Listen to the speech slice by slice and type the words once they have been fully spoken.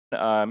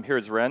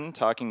Here's Ren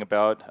talking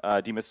about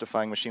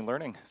demystifying machine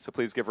learning. So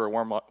please give her a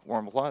warm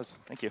applause.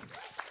 Thank you.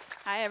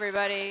 Hi,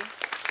 everybody.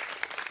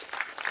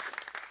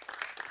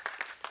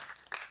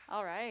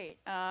 All right.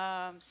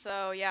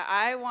 So yeah,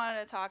 I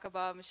wanted to talk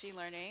about machine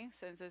learning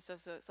since it's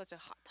just such a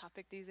hot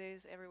topic these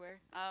days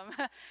everywhere.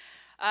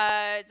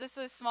 Just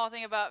a small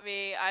thing about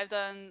me. I've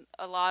done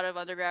a lot of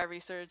undergrad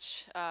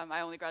research.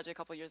 I only graduated a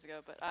couple years ago,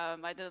 but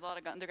I did a lot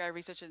of undergrad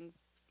research in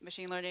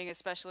machine learning,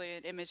 especially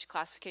in image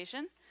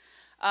classification.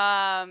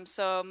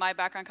 So my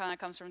background kind of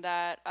comes from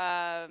that,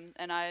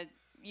 and I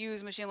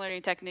use machine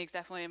learning techniques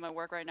definitely in my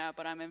work right now,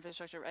 but I'm an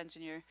infrastructure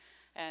engineer.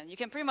 And you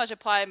can pretty much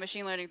apply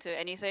machine learning to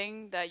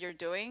anything that you're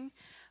doing.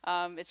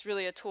 It's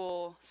really a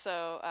tool.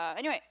 So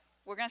anyway,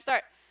 we're going to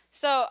start.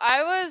 So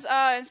I was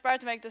inspired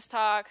to make this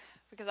talk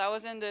because I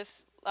was in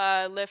this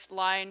Lyft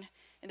line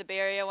in the Bay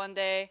Area one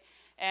day,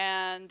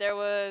 and there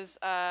was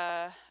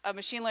a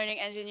machine learning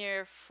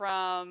engineer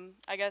from,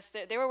 I guess,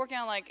 they were working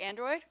on like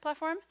Android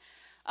platform.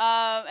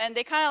 And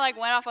they kind of like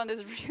went off on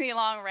this really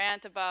long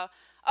rant about,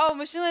 oh,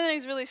 machine learning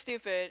is really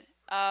stupid.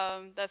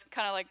 That's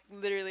kind of like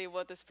literally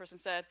what this person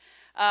said.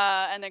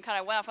 And then kind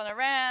of went off on a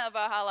rant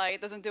about how like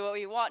it doesn't do what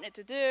we want it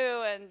to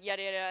do and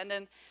yada yada. And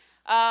then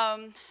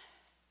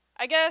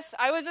I guess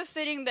I was just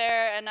sitting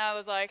there and I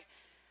was like,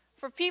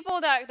 for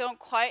people that don't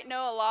quite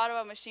know a lot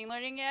about machine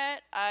learning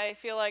yet, I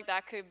feel like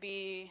that could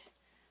be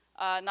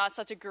not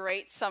such a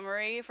great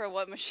summary for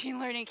what machine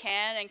learning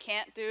can and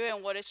can't do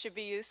and what it should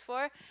be used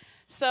for.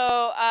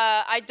 So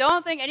I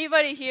don't think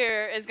anybody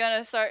here is going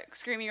to start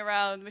screaming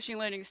around machine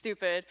learning is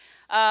stupid.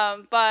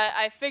 But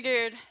I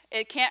figured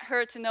it can't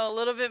hurt to know a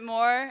little bit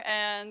more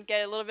and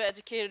get a little bit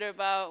educated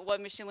about what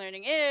machine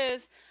learning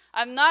is.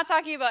 I'm not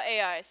talking about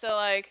AI. So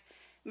like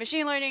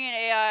machine learning and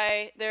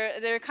AI,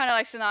 they're kind of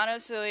like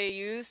synonymously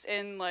used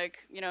in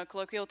like, you know,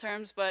 colloquial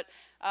terms. But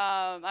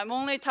I'm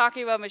only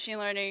talking about machine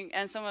learning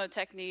and some of the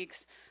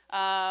techniques.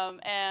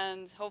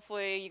 And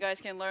hopefully you guys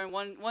can learn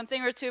one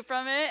thing or two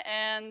from it.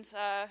 And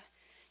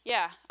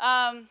yeah,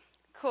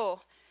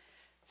 cool.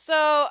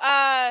 So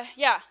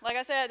yeah, like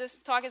I said, this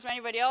talk is for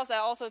anybody else. I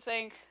also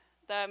think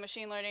that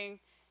machine learning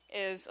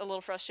is a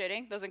little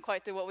frustrating. Doesn't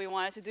quite do what we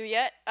want it to do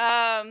yet.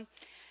 And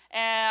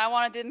I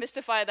want to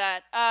demystify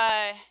that.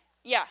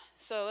 Yeah,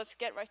 so let's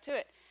get right to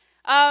it.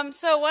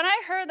 So when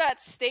I heard that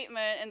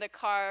statement in the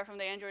car from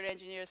the Android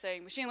engineer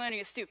saying machine learning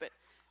is stupid,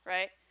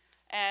 right?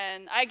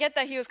 And I get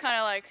that he was kind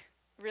of like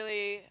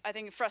really, I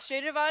think,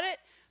 frustrated about it.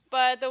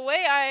 But the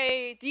way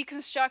I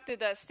deconstructed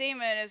that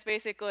statement is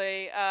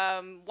basically,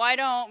 why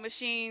don't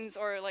machines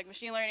or like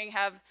machine learning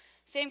have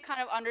same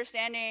kind of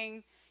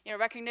understanding, you know,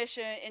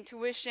 recognition,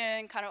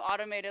 intuition, kind of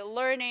automated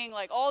learning,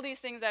 like all these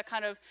things that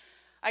kind of,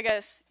 I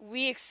guess,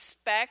 we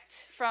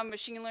expect from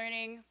machine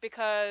learning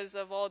because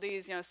of all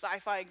these, you know,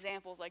 sci-fi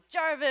examples like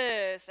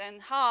Jarvis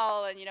and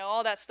HAL and, you know,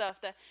 all that stuff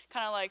that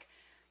kind of like,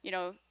 you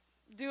know,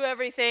 do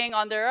everything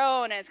on their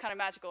own and it's kind of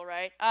magical,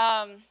 right?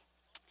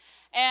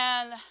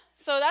 And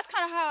so that's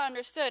kind of how I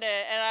understood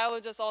it, and I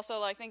was just also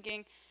like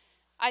thinking,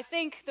 I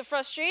think the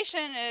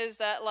frustration is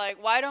that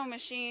like, why don't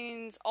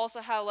machines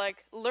also have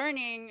like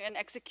learning and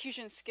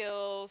execution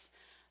skills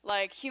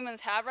like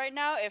humans have right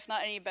now, if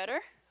not any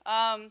better?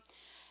 And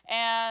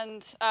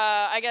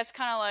I guess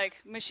kind of like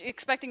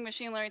expecting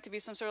machine learning to be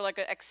some sort of like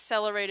an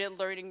accelerated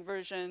learning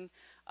version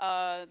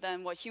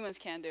than what humans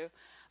can do.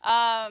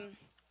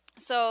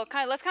 So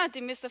let's kind of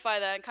demystify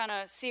that and kind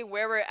of see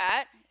where we're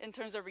at in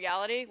terms of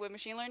reality with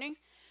machine learning.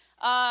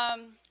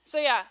 So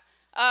yeah,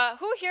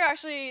 who here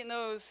actually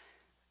knows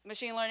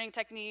machine learning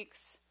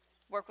techniques,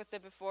 worked with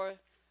it before?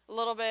 A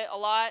little bit, a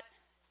lot?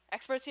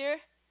 Experts here?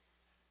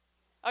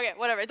 Okay,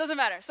 whatever, it doesn't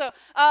matter. So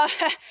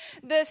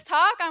this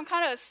talk, I'm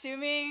kind of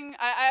assuming,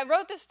 I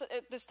wrote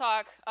this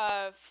talk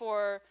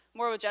for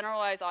more of a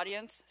generalized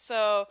audience.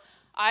 So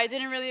I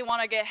didn't really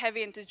want to get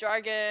heavy into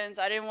jargons.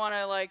 I didn't want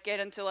to like get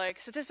into like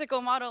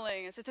statistical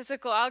modeling and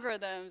statistical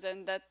algorithms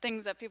and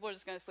things that people are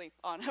just going to sleep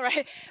on,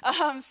 right?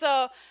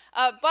 But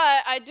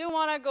I do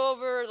want to go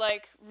over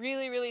like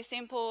really, really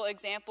simple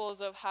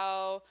examples of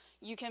how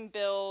you can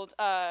build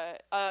a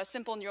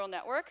simple neural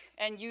network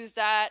and use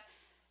that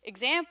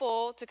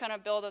example to kind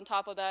of build on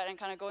top of that and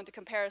kind of go into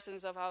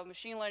comparisons of how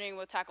machine learning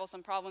would tackle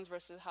some problems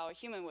versus how a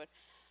human would.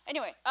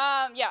 Anyway,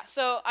 yeah,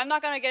 so I'm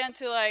not going to get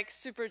into like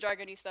super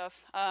jargony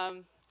stuff.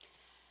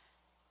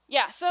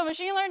 Yeah, so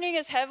machine learning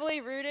is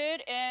heavily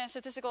rooted in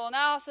statistical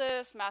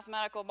analysis,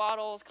 mathematical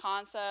models,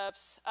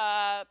 concepts,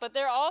 but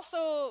they're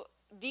also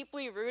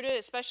deeply rooted,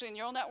 especially in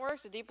neural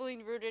networks, they're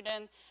deeply rooted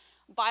in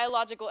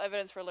biological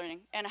evidence for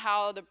learning and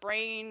how the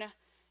brain,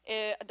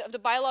 the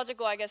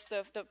biological, I guess,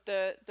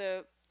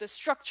 the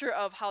structure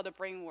of how the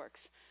brain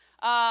works.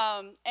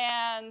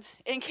 And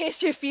in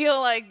case you feel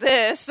like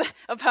this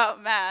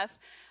about math,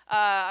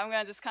 I'm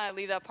going to just kind of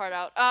leave that part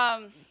out.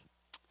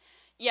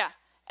 Yeah,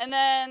 and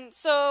then,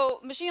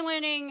 so machine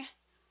learning,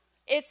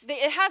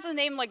 it has a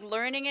name like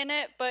learning in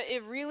it, but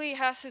it really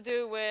has to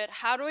do with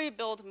how do we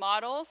build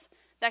models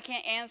that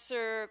can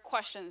answer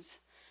questions.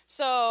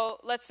 So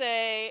let's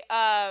say,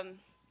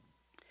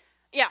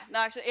 Yeah, no,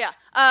 actually,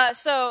 yeah.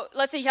 So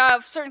let's say you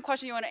have certain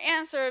question you want to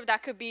answer.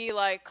 That could be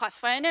like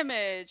classify an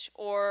image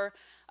or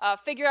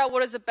figure out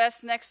what is the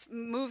best next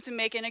move to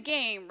make in a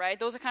game, right?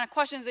 Those are kind of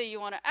questions that you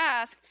want to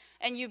ask,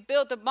 and you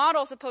build the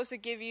model supposed to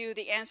give you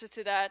the answer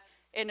to that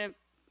in a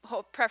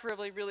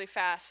preferably really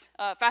fast,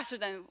 faster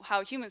than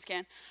how humans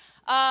can.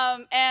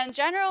 And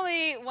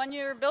generally, when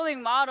you're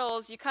building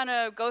models, you kind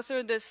of go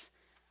through this.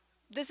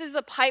 This is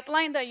a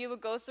pipeline that you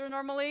would go through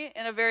normally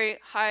in a very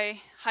high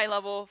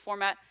level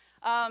format.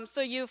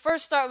 So you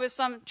first start with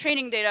some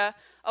training data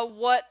of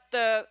what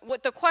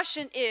the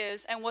question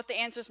is and what the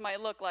answers might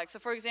look like. So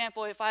for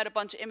example, if I had a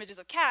bunch of images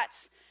of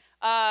cats,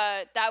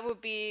 that would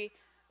be,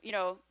 you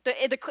know, the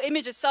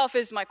image itself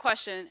is my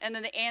question, and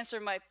then the answer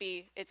might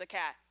be it's a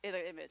cat in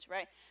the image,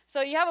 right?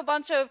 So you have a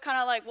bunch of kind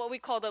of like what we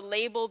call the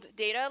labeled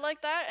data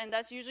like that, and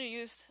that's usually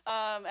used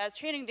as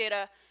training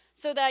data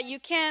so that you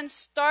can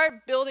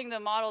start building the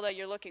model that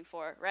you're looking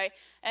for, right?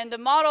 And the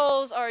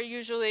models are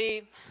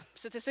usually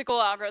statistical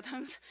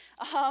algorithms.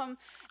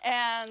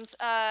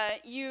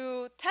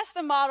 You test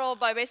the model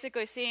by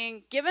basically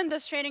seeing, given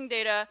this training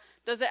data,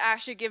 does it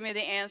actually give me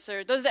the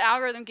answer? Does the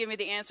algorithm give me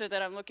the answer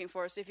that I'm looking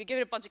for? So if you give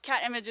it a bunch of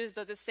cat images,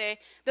 does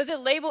it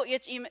label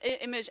each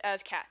image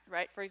as cat,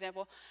 right, for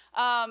example?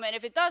 And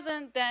if it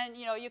doesn't, then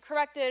you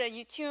correct it and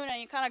you tune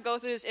and you kind of go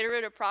through this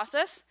iterative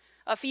process,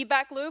 a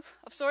feedback loop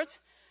of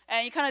sorts.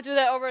 And you kind of do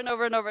that over and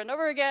over and over and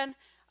over again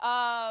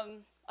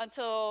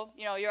until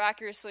your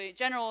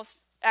general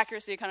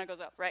accuracy kind of goes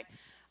up, right?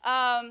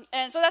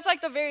 And so that's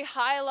like the very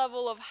high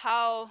level of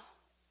how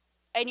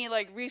any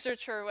like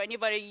researcher or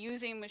anybody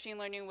using machine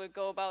learning would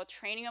go about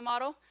training a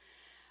model.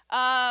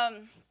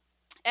 And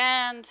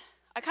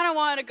I kind of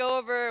wanted to go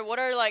over what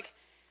are like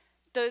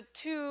the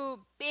two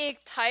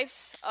big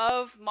types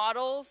of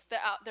models that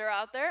are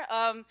out there.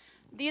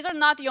 These are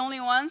not the only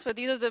ones, but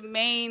these are the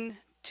main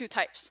two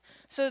types.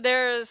 So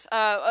there's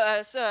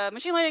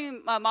machine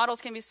learning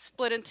models can be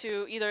split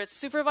into either it's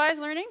supervised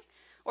learning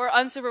or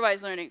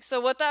unsupervised learning. So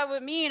what that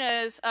would mean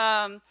is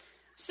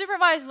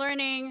supervised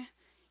learning,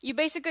 you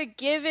basically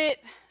give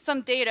it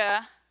some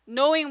data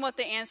knowing what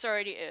the answer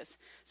already is.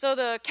 So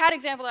the cat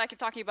example that I keep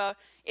talking about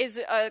is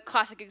a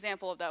classic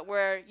example of that,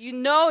 where you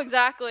know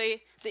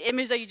exactly the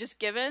image that you just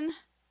given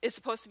is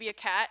supposed to be a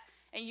cat,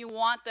 and you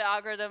want the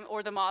algorithm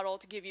or the model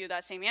to give you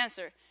that same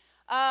answer.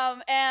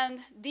 And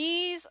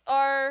these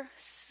are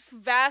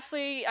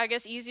vastly, I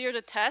guess, easier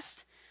to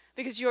test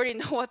because you already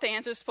know what the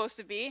answer is supposed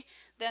to be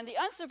than the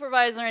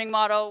unsupervised learning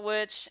model,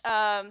 which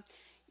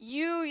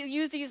you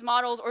use these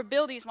models or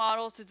build these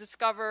models to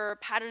discover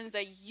patterns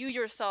that you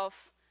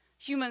yourself,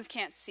 humans,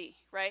 can't see,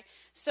 right?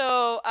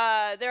 So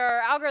there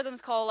are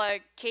algorithms called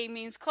like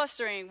k-means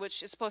clustering,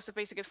 which is supposed to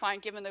basically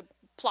find, given the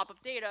plop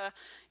of data,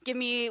 give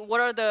me what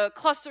are the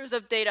clusters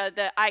of data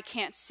that I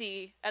can't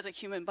see as a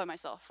human by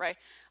myself, right?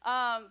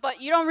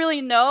 But you don't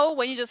really know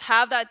when you just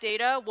have that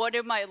data what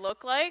it might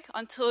look like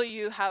until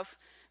you have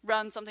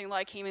run something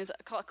like k-means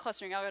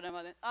clustering algorithm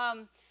on it.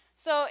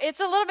 So it's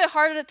a little bit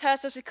harder to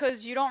test just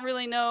because you don't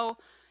really know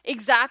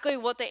exactly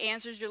what the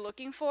answers you're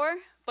looking for,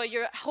 but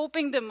you're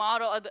hoping the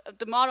model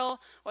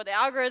or the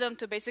algorithm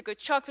to basically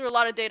chuck through a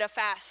lot of data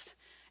fast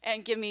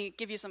and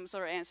give you some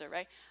sort of answer,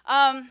 right?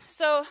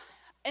 So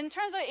in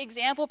terms of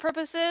example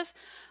purposes,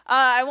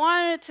 I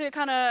wanted to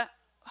kind of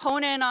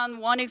hone in on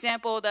one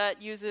example that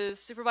uses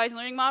supervised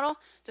learning model,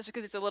 just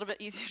because it's a little bit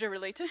easier to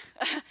relate to.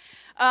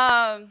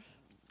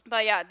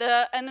 But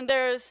yeah, and then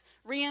there's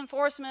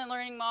reinforcement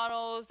learning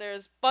models.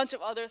 There's a bunch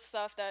of other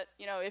stuff that,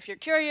 if you're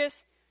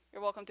curious,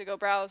 you're welcome to go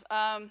browse.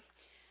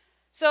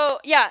 So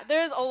yeah,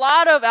 there's a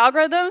lot of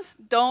algorithms.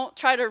 Don't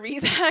try to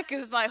read that,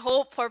 because my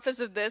whole purpose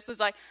of this is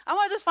like, I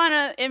want to just find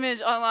an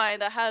image online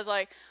that has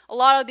like a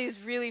lot of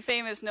these really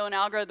famous known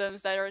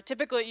algorithms that are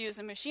typically used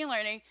in machine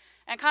learning,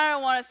 and kind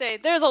of want to say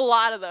there's a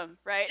lot of them,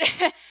 right?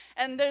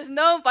 And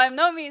by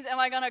no means am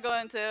I going to go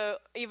into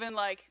even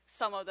like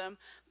some of them,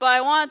 but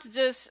I want to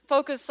just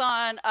focus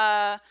on,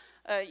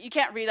 you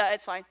can't read that,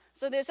 it's fine.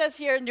 So this says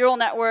here neural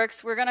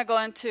networks. We're going to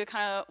go into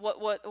kind of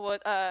what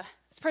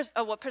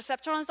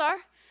perceptrons are,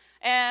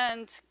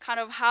 and kind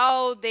of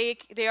how they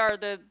are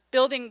the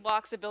building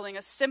blocks of building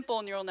a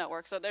simple neural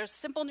network. So there's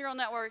simple neural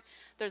network,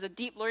 there's a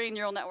deep learning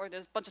neural network,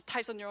 there's a bunch of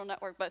types of neural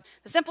network, but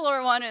the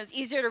simpler one is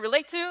easier to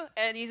relate to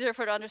and easier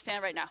for to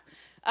understand right now.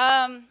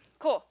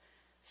 Cool.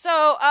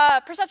 So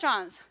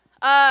perceptrons.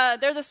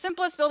 They're the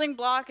simplest building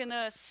block in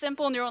the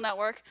simple neural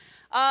network.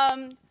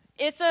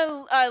 It's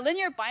a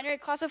linear binary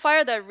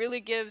classifier that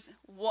really gives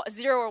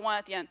 0 or 1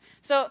 at the end.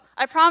 So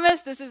I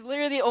promise this is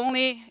literally the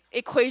only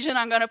equation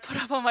I'm going to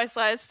put up on my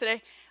slides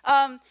today.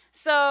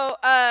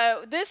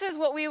 This is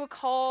what we would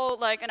call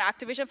like an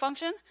activation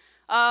function.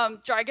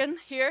 Jargon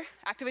here,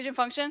 activation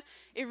function.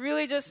 It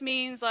really just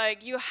means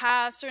like you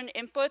have certain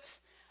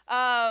inputs.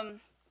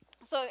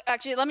 So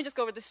actually, let me just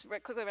go over this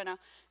quickly right now.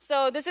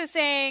 So this is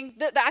saying,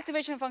 the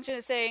activation function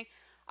is saying,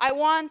 I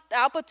want the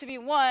output to be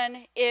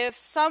 1 if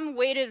some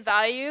weighted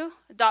value,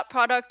 dot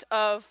product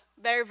of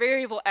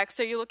variable x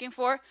that you're looking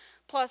for,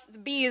 plus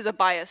b is a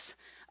bias.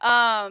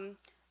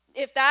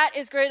 if that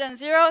is greater than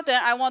 0,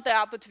 then I want the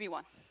output to be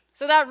 1.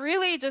 So that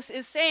really just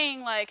is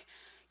saying, like,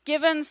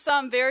 given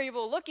some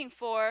variable looking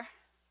for,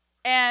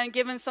 and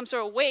given some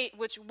sort of weight,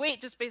 which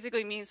weight just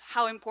basically means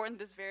how important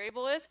this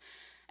variable is.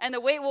 And the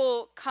weight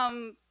will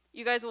come,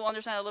 you guys will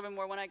understand a little bit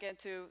more when I get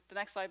to the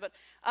next slide. But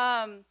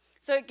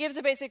so it gives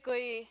it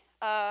basically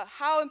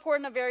how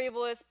important a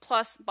variable is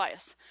plus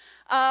bias.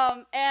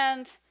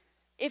 And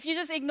if you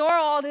just ignore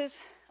all this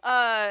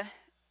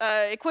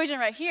equation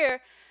right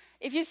here,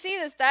 if you see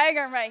this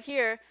diagram right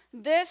here,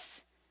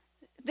 this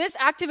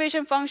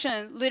activation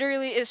function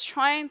literally is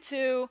trying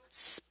to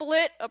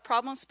split a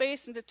problem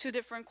space into 2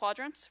 different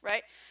quadrants,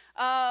 right?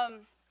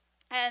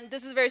 And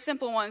this is a very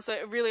simple one, so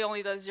it really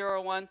only does 0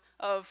 or 1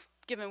 of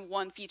given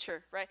one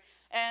feature, right?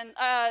 And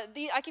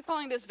I keep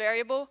calling this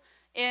variable.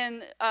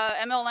 In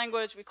ML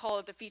language, we call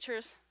it the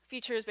features.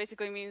 Features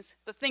basically means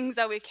the things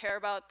that we care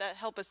about that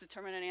help us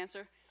determine an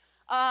answer.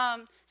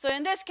 So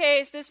in this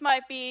case, this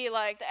might be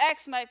like, the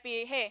X might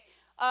be, hey,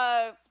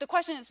 the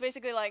question is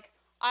basically like,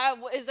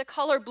 is the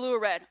color blue or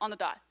red on the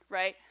dot,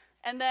 right?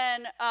 And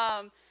then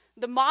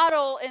the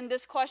model in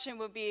this question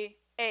would be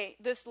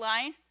this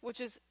line, which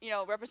is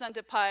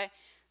represented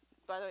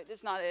by the way, this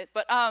is not it,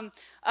 but an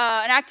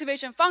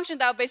activation function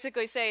that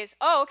basically says,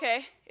 oh,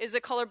 okay, is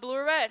the color blue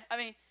or red? I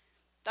mean,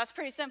 that's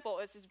pretty simple.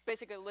 It's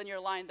basically a linear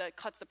line that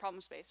cuts the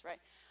problem space, right?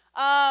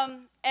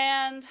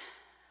 And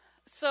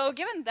so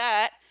given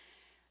that,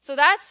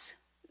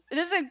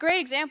 this is a great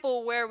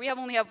example where we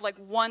only have like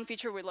one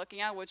feature we're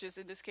looking at, which is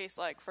in this case,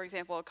 like, for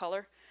example, a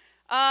color.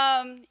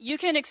 You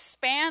can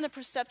expand the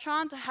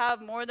perceptron to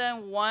have more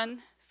than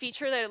one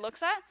feature that it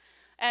looks at,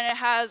 and it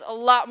has a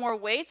lot more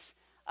weights.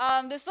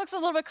 This looks a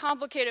little bit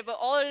complicated, but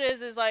all it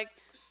is like,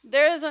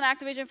 there is an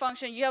activation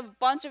function. You have a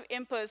bunch of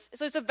inputs.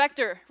 So it's a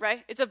vector,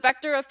 right? It's a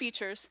vector of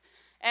features,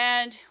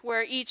 and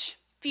where each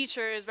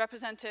feature is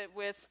represented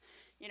with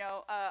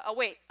a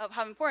weight of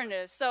how important it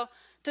is. So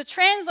to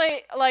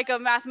translate like a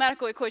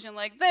mathematical equation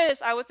like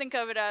this, I would think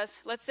of it as,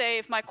 let's say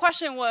if my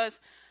question was,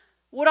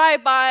 would I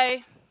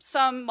buy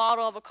some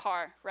model of a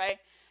car, right?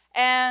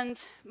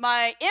 And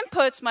my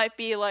inputs might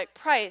be like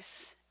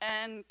price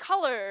and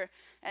color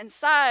and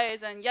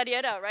size and yada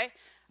yada, right?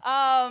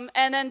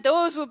 And then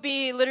those would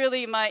be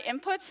literally my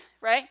inputs,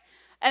 right?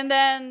 And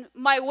then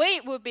my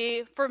weight would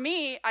be, for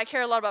me, I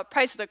care a lot about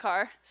price of the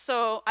car,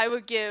 so I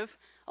would give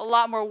a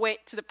lot more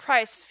weight to the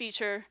price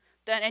feature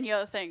than any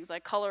other things,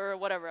 like color or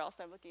whatever else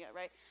I'm looking at,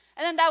 right?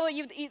 And then that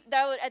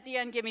would at the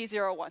end give me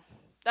 0 or 1.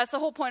 That's the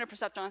whole point of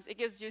perceptrons. It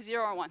gives you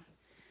 0 or 1.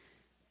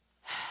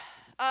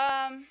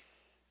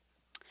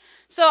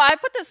 So I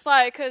put this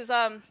slide because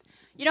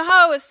you know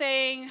how I was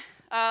saying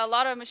a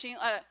lot of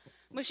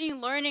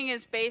machine learning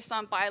is based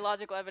on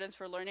biological evidence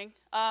for learning,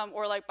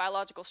 or like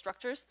biological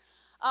structures.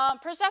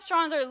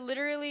 Perceptrons are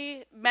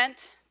literally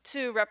meant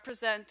to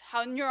represent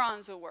how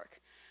neurons will work.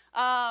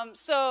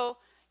 So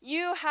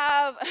you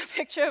have a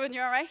picture of a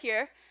neuron right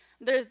here.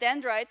 There's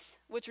dendrites,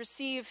 which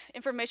receive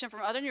information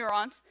from other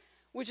neurons,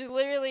 which is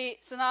literally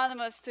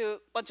synonymous to a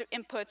bunch of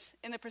inputs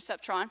in the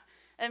perceptron.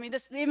 I mean,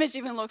 the image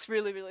even looks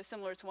really, really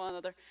similar to one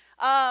another.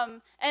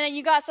 And then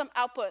you got some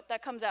output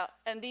that comes out.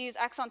 And these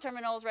axon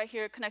terminals right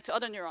here connect to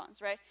other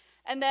neurons, right?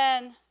 And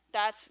then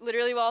that's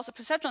literally what also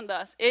perceptron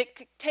does.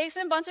 It takes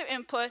in a bunch of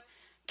input,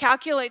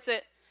 calculates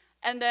it,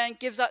 and then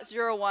gives out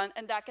 0, 1,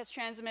 and that gets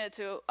transmitted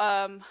to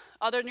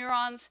other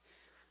neurons,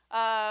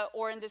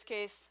 or in this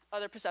case,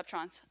 other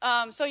perceptrons.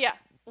 So yeah,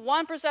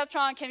 one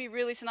perceptron can be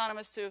really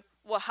synonymous to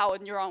how a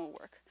neuron will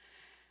work.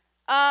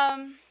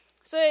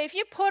 So if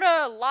you put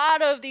a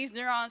lot of these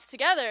neurons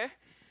together,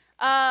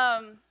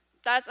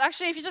 that's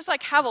actually, if you just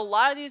like have a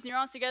lot of these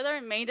neurons together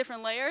in many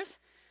different layers,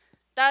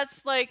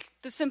 that's like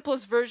the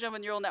simplest version of a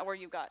neural network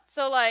you've got.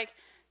 So like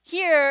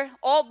here,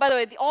 by the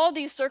way, all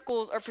these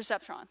circles are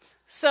perceptrons.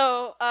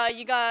 So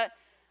you got a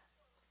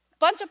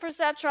bunch of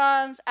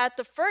perceptrons at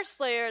the first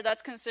layer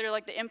that's considered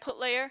like the input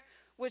layer,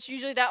 which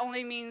usually that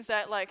only means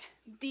that like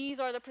these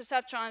are the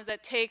perceptrons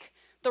that take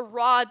the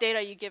raw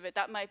data you give it.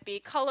 That might be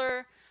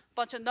color,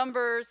 bunch of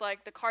numbers,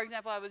 like the car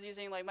example I was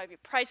using, like might be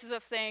prices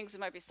of things,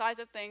 it might be size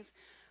of things.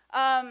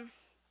 And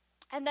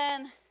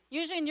then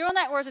usually neural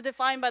networks are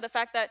defined by the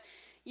fact that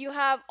you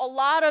have a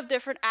lot of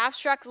different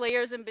abstract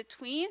layers in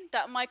between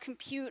that might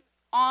compute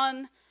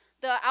on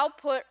the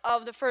output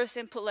of the first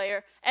input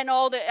layer and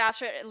all the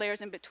abstract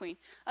layers in between,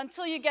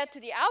 until you get to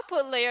the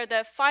output layer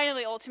that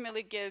finally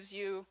ultimately gives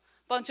you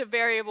a bunch of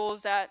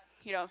variables that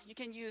you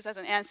can use as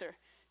an answer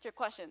to your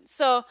question.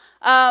 So,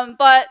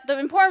 but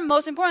the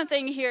most important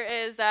thing here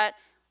is that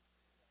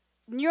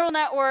neural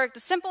network, the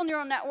simple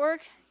neural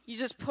network, you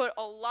just put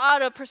a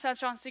lot of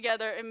perceptrons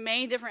together in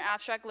many different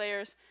abstract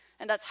layers,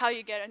 and that's how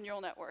you get a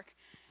neural network.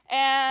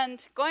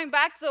 And going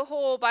back to the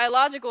whole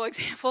biological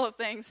example of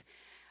things,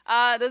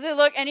 does it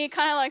look any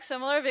kind of like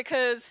similar?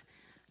 Because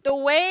the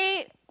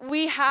way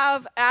we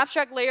have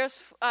abstract layers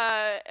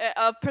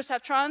of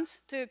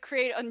perceptrons to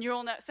create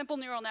a simple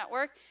neural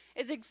network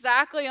is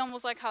exactly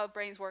almost like how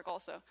brains work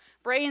also.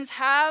 Brains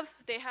have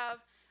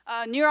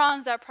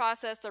neurons that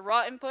process the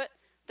raw input,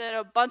 then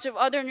a bunch of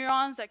other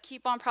neurons that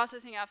keep on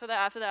processing after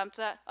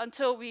that,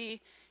 until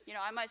we,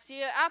 I might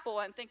see an apple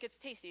and think it's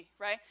tasty,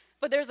 right?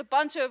 But there's a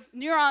bunch of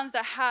neurons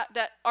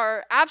that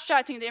are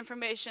abstracting the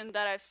information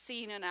that I've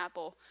seen in an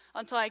apple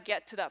until I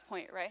get to that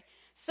point, right?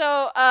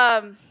 So,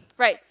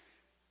 right.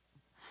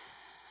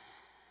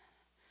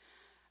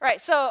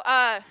 So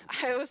I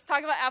was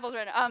talking about apples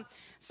right now.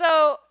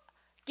 So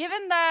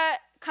given that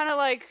kind of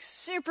like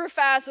super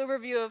fast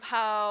overview of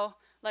how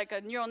like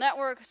a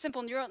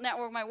simple neural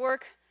network might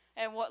work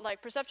and what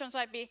like perceptrons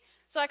might be,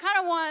 so I kind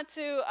of wanted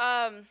to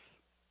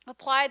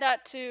apply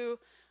that to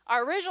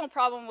our original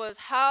problem was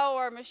how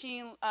are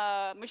machine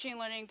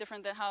learning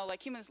different than how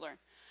like humans learn,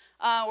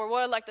 or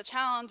what are like the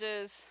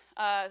challenges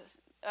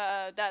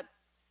that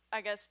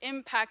I guess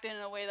impact it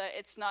in a way that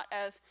it's not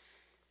as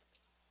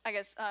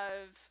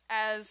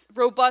as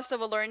robust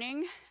of a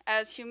learning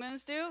as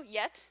humans do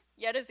yet.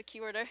 Yet is the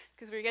keyword there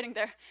because we're getting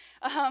there.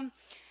 I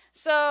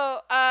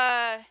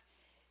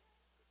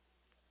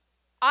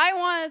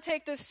want to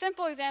take this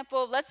simple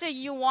example. Let's say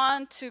you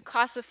want to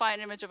classify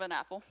an image of an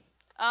apple.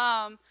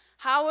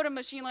 How would a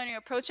machine learning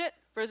approach it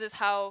versus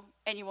how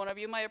any one of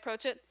you might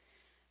approach it?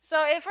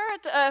 So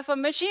if a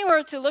machine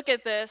were to look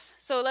at this,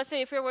 so let's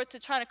say if we were to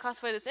try to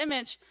classify this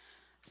image,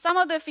 some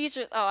of the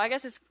features, I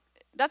guess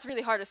that's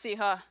really hard to see,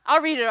 huh?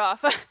 I'll read it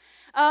off.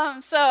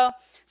 So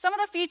some of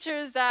the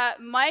features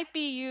that might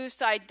be used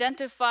to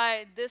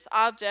identify this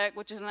object,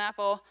 which is an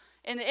apple,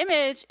 in the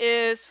image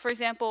is, for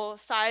example,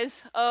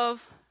 size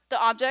of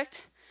the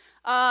object,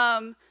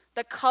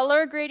 the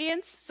color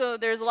gradients. So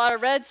there's a lot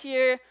of reds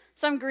here,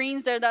 some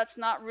greens there that's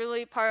not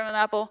really part of an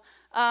apple.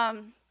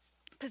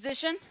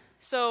 Position,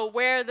 so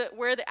where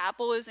the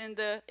apple is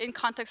in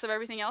context of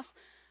everything else.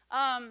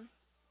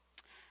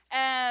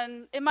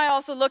 And it might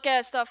also look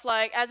at stuff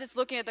like, as it's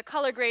looking at the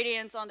color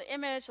gradients on the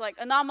image, like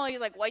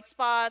anomalies like white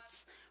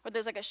spots, or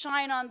there's like a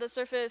shine on the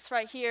surface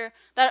right here.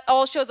 That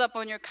all shows up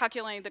when you're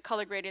calculating the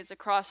color gradients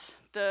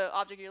across the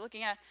object you're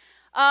looking at.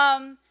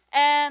 And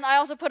I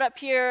also put up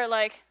here,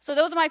 like, so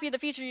those might be the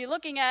feature you're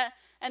looking at,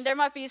 and there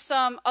might be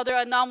some other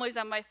anomalies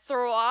that might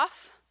throw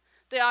off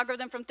the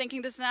algorithm from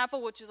thinking this is an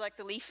apple, which is like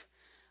the leaf.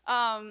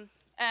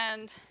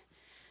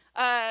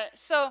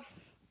 So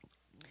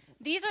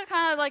these are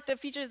kind of like the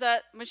features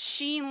that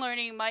machine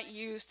learning might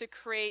use to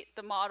create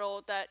the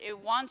model that it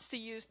wants to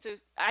use to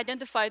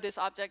identify this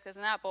object as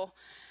an apple.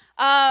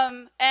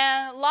 And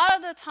a lot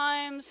of the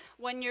times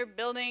when you're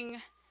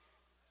building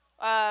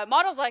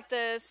models like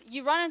this,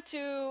 you run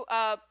into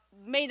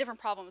many different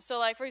problems. So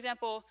like, for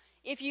example,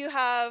 if you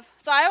have,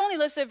 so I only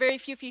listed very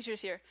few features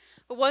here,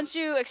 but once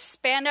you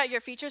expand out your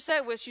feature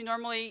set, which you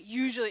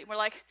usually, we're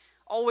like,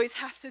 always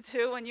have to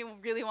do when you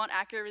really want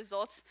accurate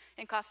results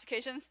in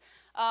classifications,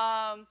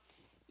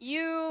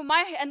 you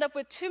might end up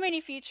with too many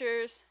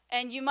features,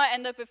 and you might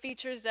end up with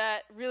features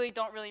that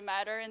don't really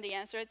matter in the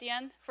answer at the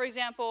end. For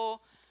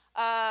example,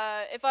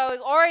 if I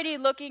was already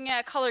looking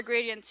at color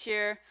gradients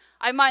here,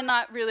 I might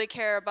not really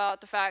care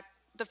about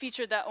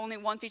only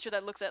one feature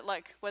that looks at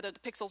like whether the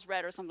pixel's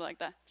red or something like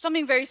that.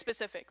 Something very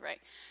specific, right?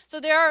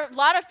 So there are a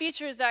lot of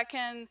features that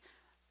can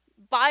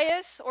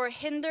bias or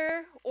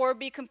hinder or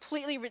be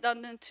completely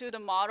redundant to the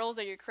models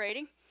that you're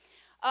creating.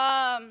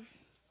 And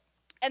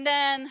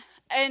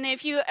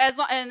if you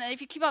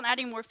keep on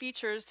adding more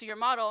features to your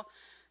model,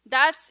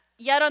 that's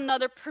yet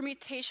another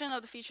permutation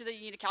of the feature that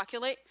you need to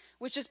calculate,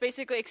 which just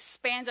basically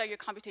expands out your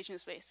computation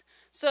space.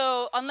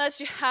 So unless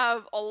you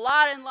have a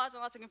lot and lots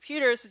and lots of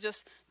computers to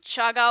just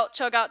chug out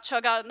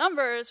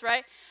numbers,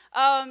 right?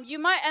 You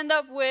might end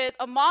up with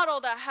a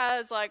model that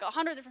has like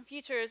 100 different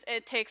features.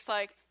 It takes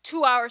like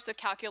 2 hours to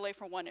calculate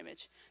for one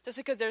image, just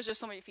because there's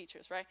just so many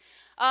features, right?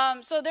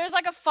 So there's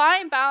like a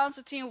fine balance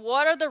between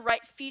what are the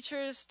right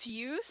features to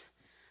use,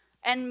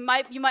 and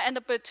you might end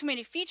up with too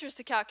many features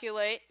to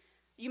calculate.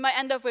 You might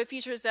end up with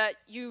features that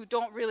you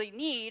don't really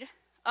need,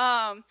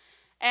 and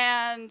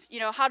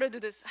how to do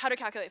this, how to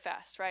calculate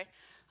fast, right?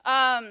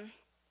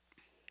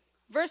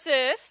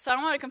 Versus, so I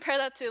don't want to compare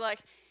that to like,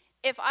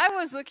 if I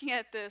was looking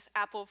at this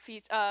apple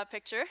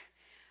picture,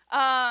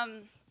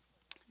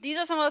 these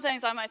are some of the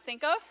things I might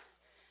think of.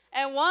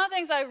 And one of the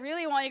things I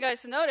really want you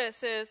guys to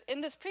notice is,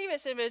 in this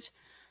previous image,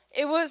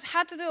 it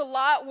had to do a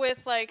lot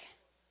with like,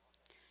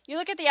 you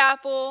look at the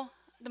apple,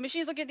 the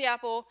machine's looking at the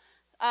apple,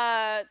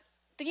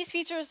 these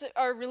features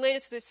are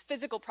related to these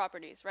physical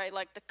properties, right?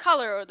 Like the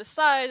color or the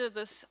size or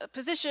the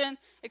position,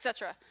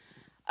 etc.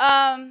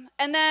 And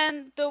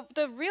then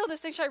the real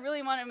distinction I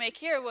really want to make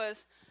here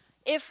was,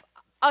 if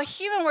a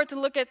human were to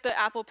look at the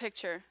apple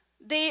picture,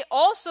 they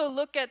also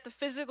look at the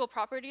physical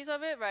properties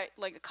of it, right?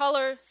 Like the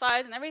color,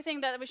 size, and everything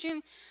that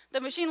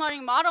the machine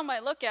learning model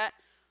might look at.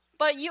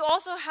 But you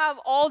also have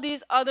all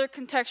these other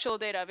contextual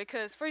data,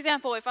 because, for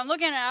example, if I'm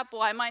looking at an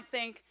apple, I might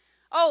think,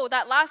 oh,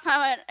 that last time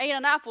I ate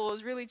an apple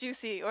was really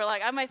juicy. Or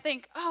like, I might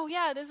think, oh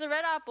yeah, this is a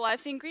red apple.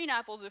 I've seen green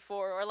apples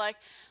before. Or like,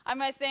 I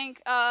might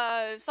think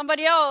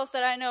somebody else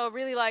that I know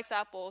really likes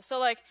apples. So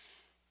like,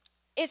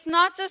 it's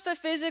not just the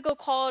physical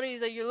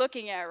qualities that you're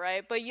looking at,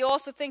 right? But you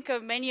also think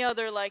of many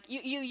other, like,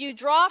 you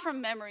draw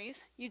from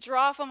memories. You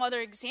draw from other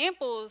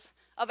examples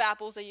of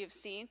apples that you've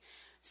seen.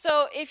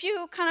 So if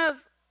you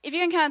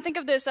can kind of think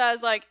of this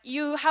as like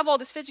you have all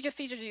these physical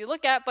features that you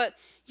look at, but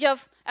you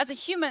have, as a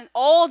human,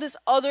 all this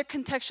other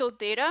contextual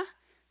data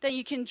that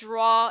you can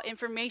draw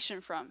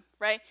information from,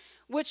 right?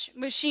 Which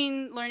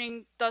machine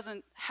learning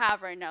doesn't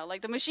have right now.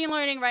 Like the machine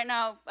learning right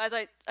now, as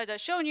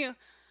I've shown you,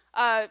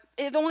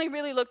 it only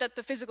really looked at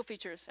the physical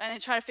features and then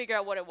tried to figure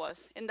out what it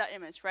was in that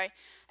image, right?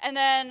 And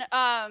then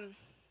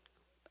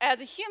as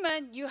a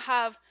human, you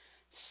have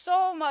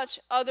so much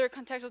other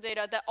contextual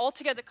data that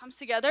altogether comes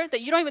together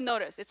that you don't even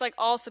notice. It's like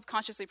all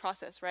subconsciously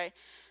processed, right?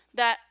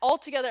 That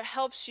altogether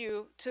helps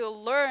you to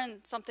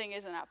learn something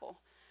is an apple.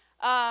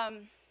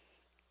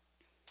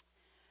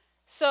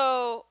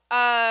 So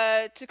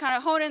to kind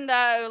of hone in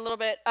that a little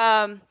bit,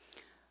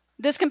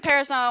 this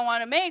comparison I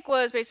want to make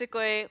was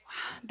basically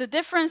the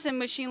difference in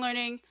machine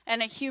learning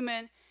and a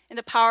human in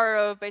the power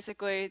of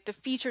basically the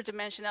feature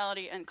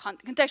dimensionality and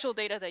contextual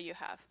data that you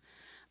have.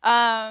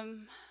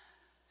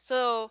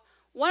 So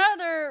one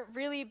other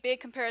really big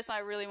comparison I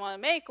really want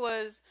to make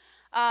was,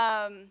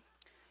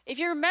 if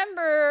you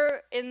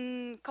remember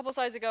in a couple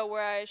slides ago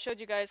where I showed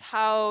you guys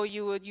how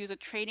you would use a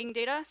training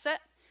data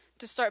set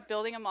to start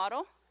building a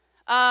model.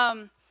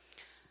 A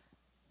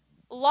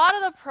lot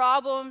of the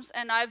problems,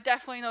 and I've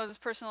definitely noticed this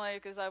personally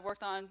because I've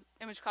worked on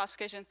image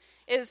classification,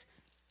 is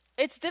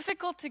it's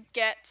difficult to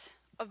get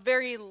a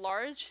very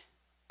large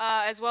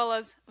as well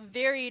as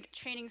varied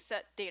training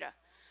set data.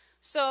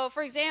 So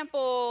for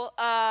example,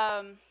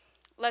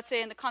 let's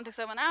say in the context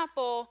of an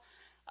apple,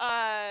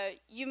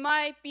 you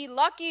might be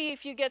lucky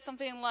if you get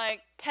something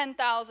like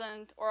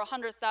 10,000 or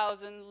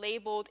 100,000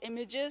 labeled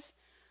images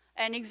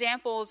and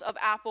examples of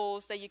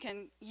apples that you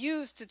can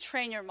use to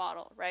train your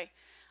model, right?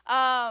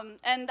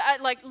 And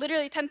like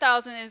literally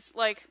 10,000 is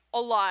like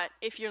a lot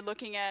if you're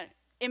looking at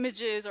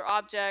images or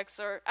objects,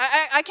 or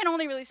I can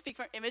only really speak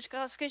for image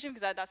classification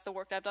because that's the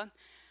work that I've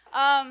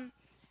done.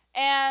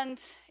 And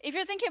if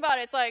you're thinking about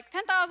it, it's like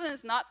 10,000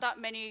 is not that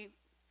many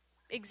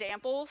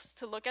examples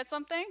to look at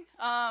something.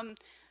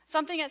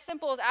 Something as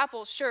simple as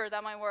apples, sure,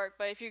 that might work,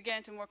 but if you get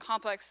into more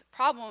complex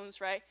problems,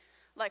 right?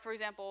 Like for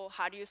example,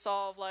 how do you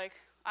solve like,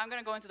 I'm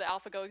going to go into the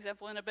AlphaGo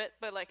example in a bit,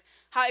 but like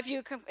how if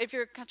you're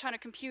trying to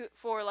compute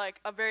for like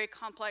a very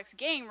complex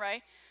game,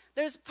 right?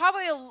 There's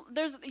probably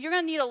you're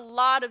going to need a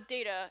lot of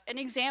data and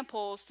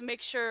examples to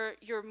make sure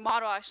your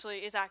model actually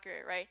is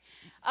accurate, right?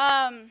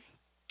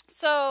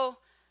 So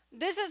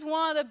this is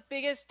one of the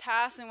biggest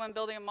tasks in when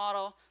building a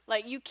model.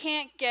 Like you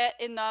can't get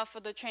enough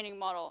of the training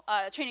model,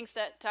 training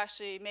set to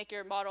actually make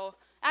your model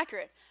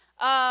accurate.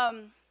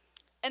 And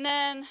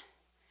then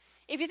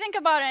if you think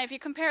about it, if you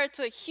compare it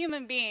to a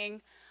human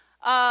being,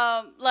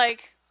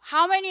 like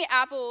how many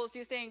apples do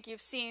you think you've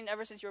seen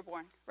ever since you were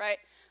born, right?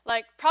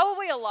 Like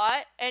probably a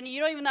lot, and you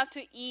don't even have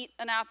to eat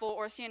an apple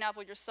or see an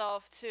apple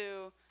yourself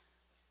to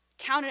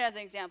count it as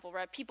an example,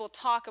 right? People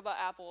talk about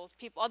apples,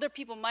 other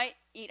people might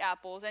eat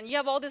apples, and you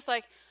have all this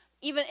like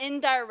even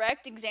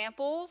indirect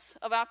examples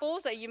of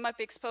apples that you might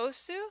be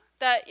exposed to,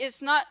 that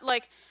it's not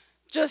like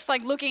just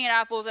like looking at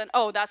apples and,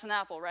 oh, that's an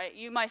apple, right?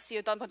 You might see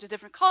a bunch of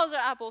different colors of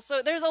apples.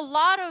 So there's a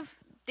lot of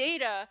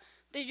data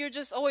that you're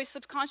just always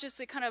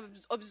subconsciously kind of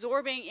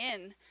absorbing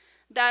in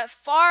that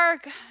far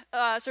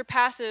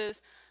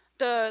surpasses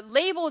the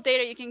label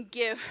data you can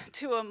give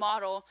to a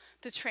model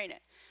to train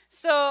it.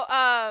 So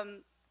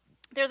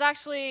there's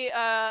actually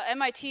an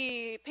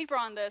MIT paper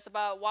on this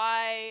about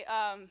why,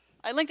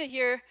 I linked it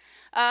here,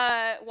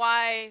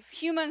 why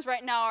humans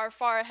right now are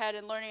far ahead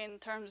in learning in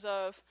terms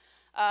of,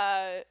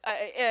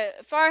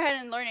 far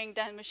ahead in learning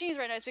than machines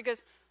right now. It's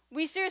because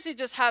we seriously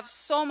just have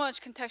so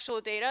much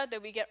contextual data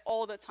that we get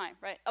all the time,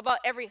 right? About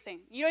everything.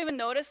 You don't even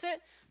notice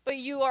it, but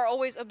you are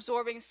always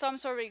absorbing some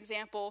sort of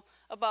example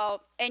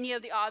about any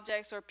of the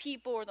objects or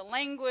people or the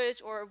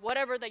language or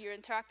whatever that you're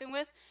interacting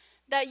with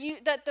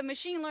that the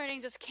machine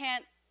learning just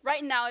can't,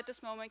 right now at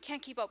this moment,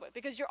 can't keep up with,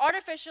 because you're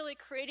artificially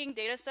creating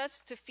data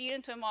sets to feed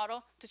into a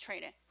model to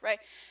train it, right?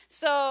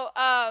 So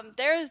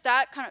there's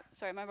that kind of,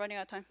 sorry, am I running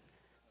out of time?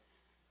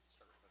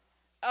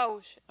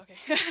 Oh, shit, okay.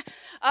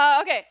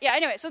 Okay, yeah,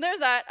 anyway, so there's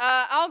that.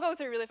 I'll go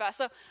through really fast.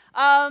 So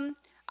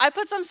I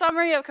put some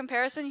summary of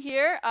comparison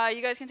here.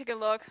 You guys can take a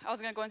look. I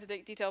was going to go into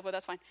detail, but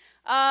that's fine.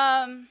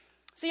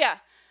 So yeah,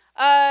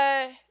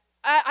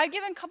 I've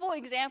given a couple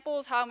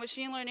examples how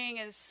machine learning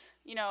is,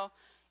 you know,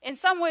 in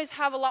some ways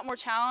have a lot more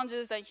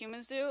challenges than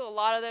humans do. A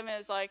lot of them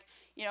is like,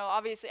 you know,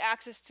 obviously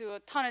access to a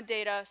ton of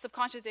data,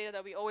 subconscious data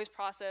that we always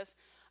process.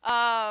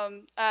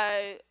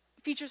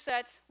 Feature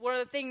sets, what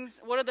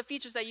are the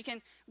features that you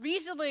can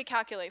reasonably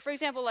calculate? For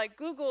example, like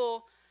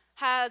Google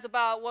has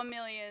about 1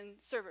 million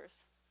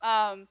servers.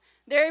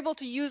 They're able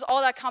to use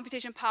all that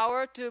computation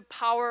power to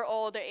power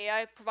all the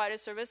AI provided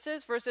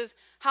services versus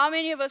how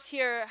many of us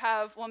here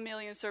have 1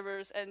 million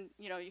servers and,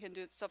 you know, you can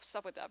do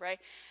stuff with that, right?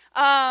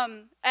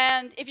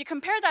 And if you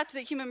compare that to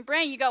the human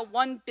brain, you got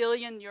 1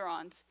 billion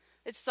neurons.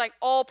 It's like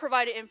all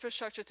provided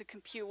infrastructure to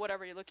compute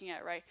whatever you're looking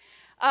at, right?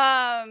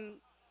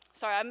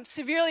 Sorry, I'm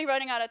severely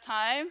running out of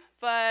time,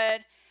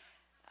 but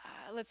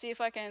let's see if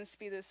I can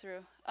speed this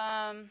through.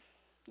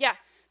 Yeah,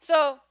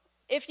 so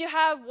if you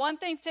have one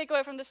thing to take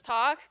away from this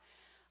talk,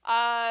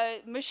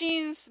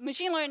 machine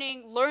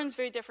learning learns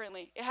very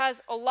differently. It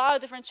has a lot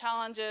of different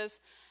challenges,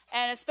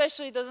 and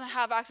especially doesn't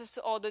have access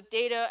to all the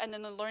data and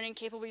then the learning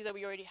capabilities that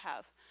we already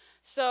have.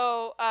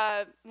 So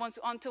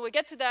until we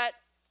get to that,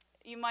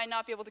 you might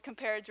not be able to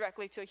compare it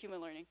directly to a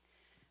human learning.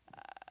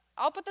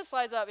 I'll put the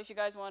slides up if you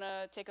guys want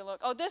to take a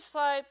look. Oh, this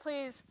slide,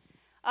 please.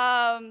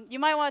 You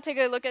might want to take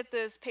a look at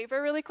this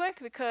paper really quick,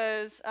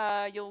 because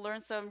you'll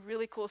learn some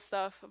really cool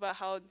stuff about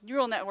how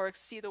neural networks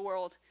see the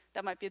world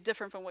that might be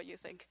different from what you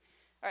think.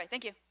 All right,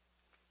 thank you.